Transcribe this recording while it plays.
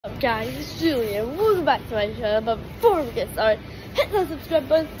guys, it's Julian. Welcome back to my channel. But before we get started, hit that subscribe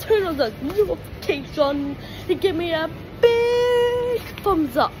button, turn on the notification, and give me a big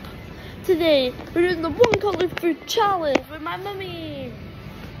thumbs up. Today, we're doing the one color food challenge with my mummy.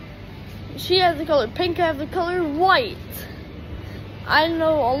 She has the color pink, I have the color white. I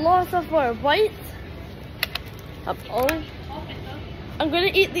know a lot of stuff for white. I'm gonna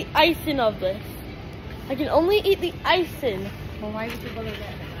eat the icing of this. I can only eat the icing. Well, why would you bother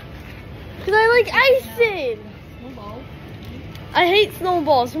that? Because I like icing. Snowball. I hate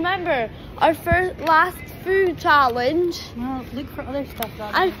snowballs. Remember our last food challenge? Well, look for other stuff.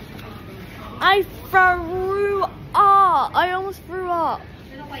 I threw up. I almost threw up.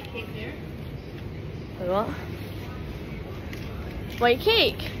 There's a white cake there. Wait, what? White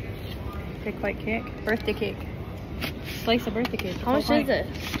cake. Big white cake. Birthday cake. Slice of birthday cake. How much is it?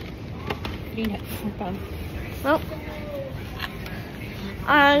 £3. Well,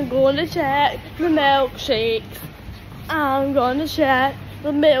 I'm going to check the milkshakes. I'm going to check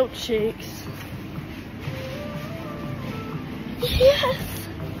the milkshakes. Yes!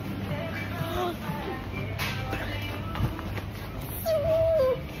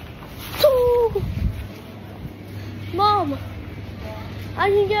 Mom, I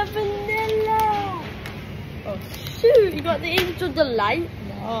can get vanilla. Oh shoot, you got the Angel Delight.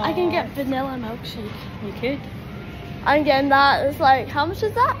 No. I can get vanilla milkshake. You could. I'm getting that. It's like, how much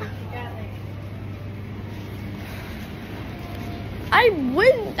is that? I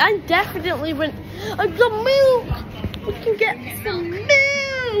win. I definitely win. I got milk. We can get some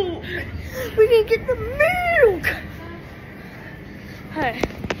milk. We can get the milk. Hey,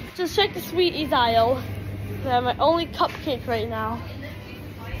 just check the sweeties aisle. They're my only cupcake right now.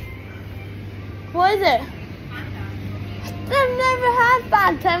 What is it? I've never had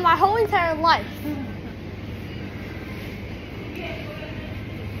Fanta in my whole entire life.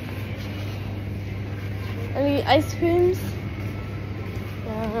 Any ice creams?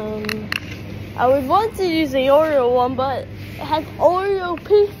 I would want to use the Oreo one, but it has Oreo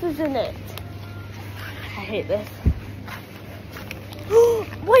pieces in it. I hate this.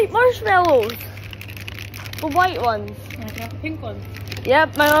 White marshmallows! The white ones. I got the pink ones.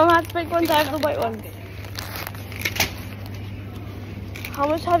 Yep, my mom has the pink ones, I have the white ones. How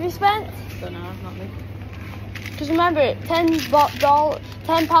much have you spent? Don't know, not me. Because remember,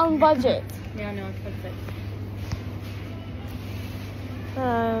 £10 budget. Yeah, no, it's perfect.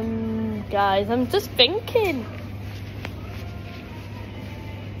 Guys, I'm just thinking.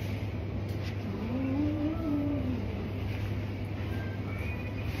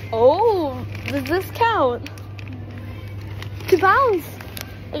 Oh, does this count? £2.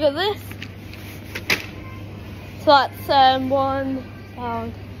 Look at this. So that's £1,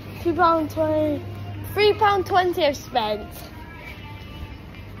 £2.20, £3.20 I've spent.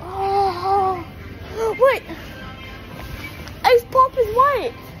 Oh, wait. Ice Pop is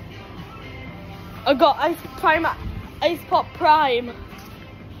white. I got Ice Pop Prime.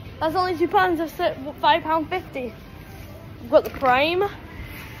 That's only £2. I've spent £5.50. I've got the Prime.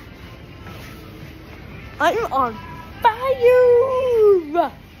 I'm on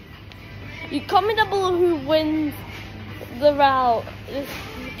fire! You comment down below who wins this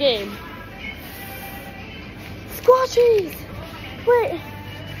game. Squashies! Wait.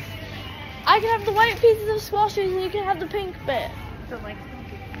 I can have the white pieces of squashies and you can have the pink bit. Don't like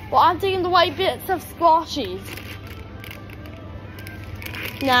Well, I'm taking the white bits of squashies.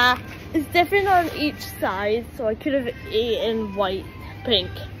 Nah, it's different on each side, so I could have eaten white,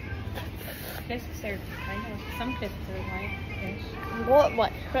 pink. crisps are kind of, some crisps are white-ish. What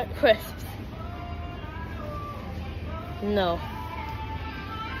white crisps? No.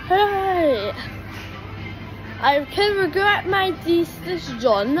 Hey! I can regret my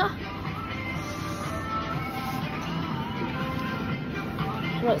decision.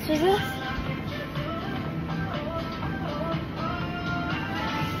 What's this?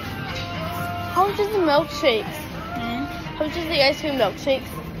 How much is the milkshakes? How much is the ice cream milkshakes?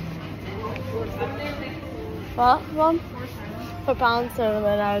 What, Mom? £4, so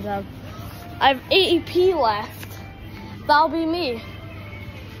then I have 80p left. That'll be me.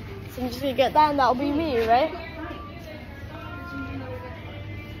 So I'm just gonna get that and that'll be me, right?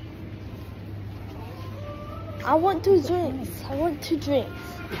 I want 2 drinks. I want 2 drinks.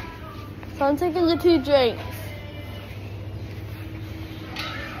 So I'm taking the 2 drinks.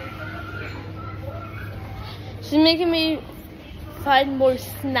 She's making me find more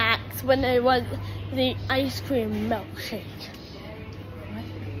snacks when I want the ice cream milkshake.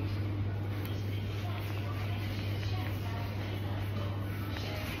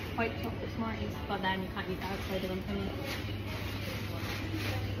 White chocolate Smarties, but then you can't eat the outside of them, can you?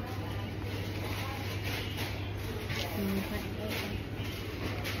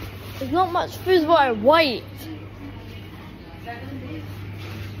 There's not much foods that are white.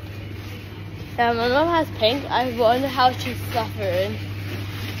 Yeah, my mum has pink. I wonder how she's suffering.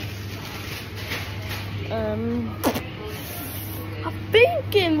 I'm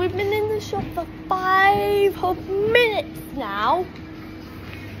thinking we've been in the shop for 5 whole minutes now.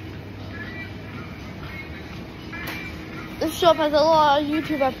 The shop has a lot of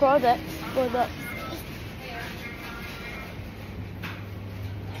YouTuber products.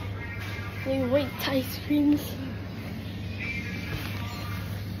 They white ice creams.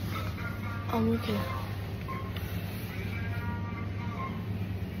 I'm looking.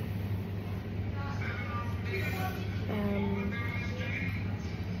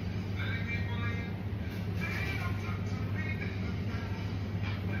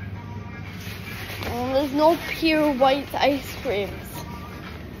 There's no pure white ice creams.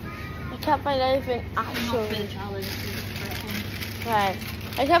 I can't find anything actually. Right.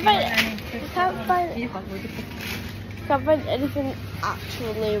 I can't find anything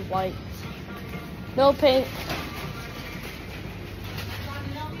actually white. No pink.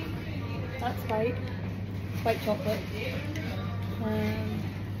 That's white. White chocolate.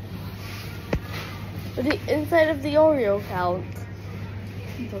 But the inside of the Oreo count.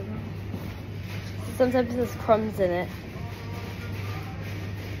 I don't know. Sometimes there's crumbs in it.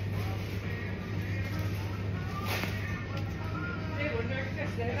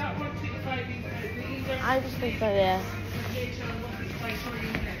 I just think that, yeah.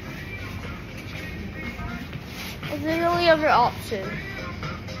 It's the only other option.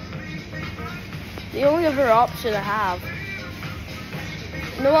 The only other option I have.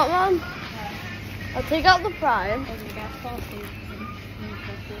 You know what, Mum? I'll take out the Prime.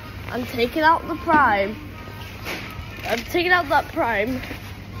 I'm taking out the Prime. I'm taking out that Prime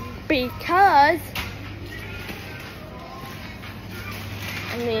because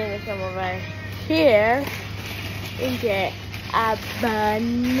I'm going to come over here and get a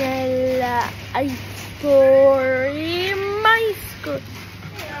vanilla ice cream.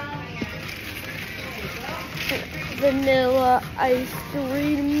 Vanilla ice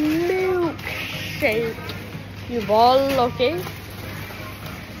cream milkshake. You all looking?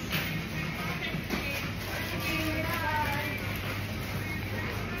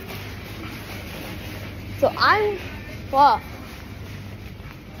 So I'm what?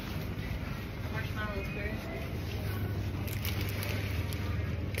 Marshmallows first.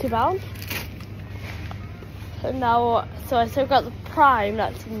 £2. And now, so I still got the Prime.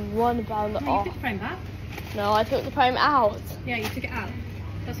 That's £1 No, you off. took the Prime back. No, I took the Prime out. Yeah, you took it out.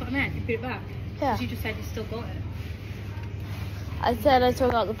 That's what I meant. You put it back. Yeah. 'Cause you just said you still got it. I said I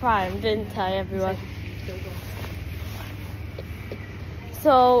took out the Prime, didn't I, everyone? Still got it.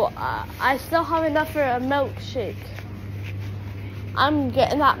 So I still have enough for a milkshake. I'm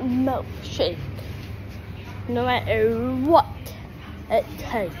getting that milkshake, no matter what it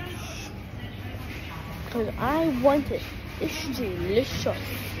takes, because I want it. It's delicious.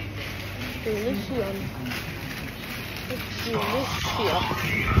 Delicious. It's delicious.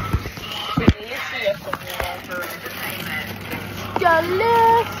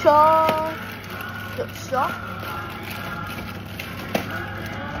 Delicious. Good stuff.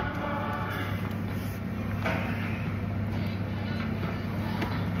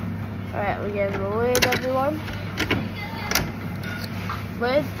 Alright, we get the lid, everyone.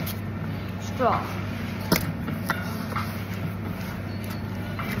 With straw.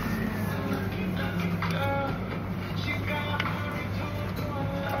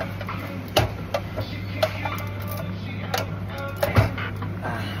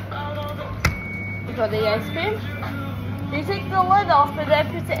 You got the ice cream? You take the lid off and then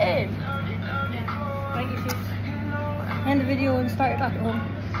put it in. Yeah. Right, you should end the video and start it back at home.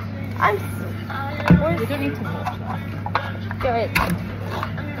 We don't need to watch that. Good.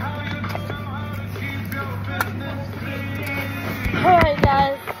 Alright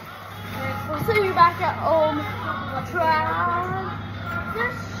guys, we'll see you back at home. Try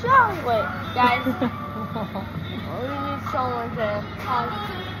this chocolate, guys. We need someone to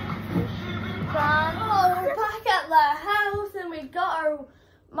Oh, we're back at the house and we got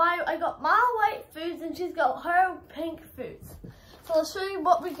I got my white foods and she's got her pink foods. So I'll show you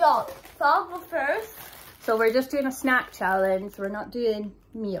what we got. So I'll go first. So we're just doing a snack challenge. We're not doing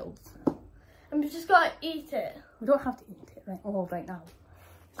meals. And we just gotta eat it. We don't have to eat it right now.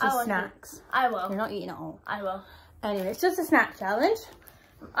 It's just snacks. I will. You're not eating it all. I will. Anyway, it's just a snack challenge.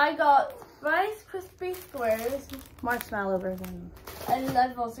 I got Rice Krispie Squares. Marshmallow version. And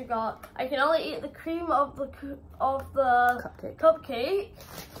I've also got, I can only eat the cream of the cupcake.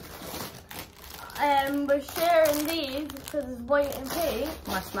 we're sharing these because it's white and pink.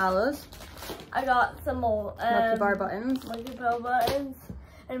 Marshmallows. I got some more Milky Bar buttons. Milky Bar buttons.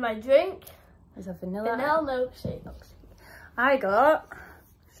 And my drink. There's a vanilla milkshake. I got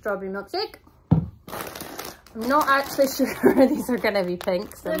strawberry milkshake. I'm not actually sure these are going to be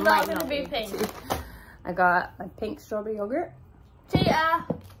pink. So They're not going to be pink. I got my pink strawberry yogurt. Cheetah.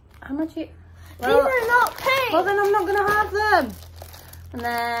 How much? Well, these are not pink. Well, then I'm not going to have them. And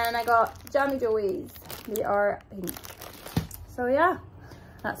then I got Jammy Joey's. They are pink. So yeah,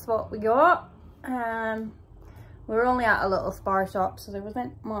 that's what we got. We were only at a little Spar shop, so there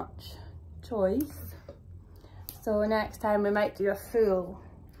wasn't much choice. So next time we might do a full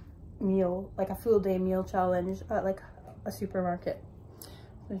meal, like a full day meal challenge at like a supermarket.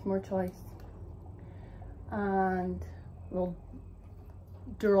 There's more choice. And we'll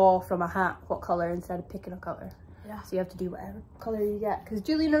draw from a hat what colour instead of picking a colour. Yeah. So you have to do whatever colour you get. Because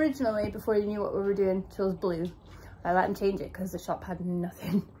Julian originally, before he knew what we were doing, chose blue. I let him change it because the shop had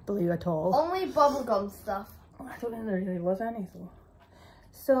nothing blue at all. Only bubblegum stuff. I don't think there really was any though.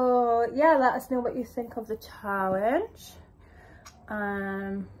 So yeah, let us know what you think of the challenge.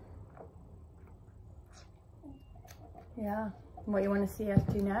 Yeah, what you want to see us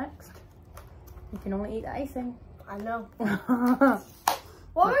do next. You can only eat the icing. I know. What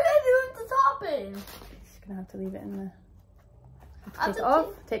are we gonna do with the topping? Just gonna have to leave it in the. Take it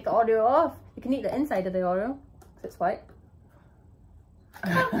off. Take the Oreo off. You can eat the inside of the Oreo because it's white.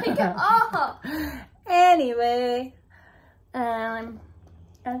 Pick it off. Anyway,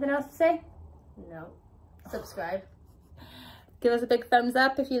 anything else to say? No. Subscribe. Give us a big thumbs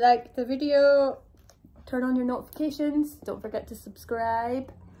up if you liked the video. Turn on your notifications. Don't forget to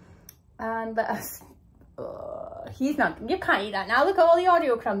subscribe. And let us... he's not... You can't eat that now. Look at all the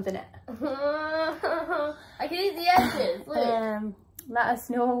Oreo crumbs in it. I can eat the edges. Look. Let us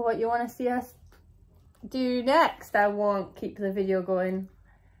know what you want to see us do next. I won't keep the video going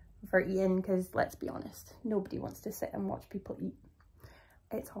for eating because, let's be honest, nobody wants to sit and watch people eat.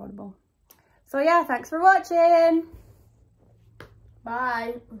 It's horrible. So yeah, thanks for watching.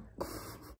 Bye.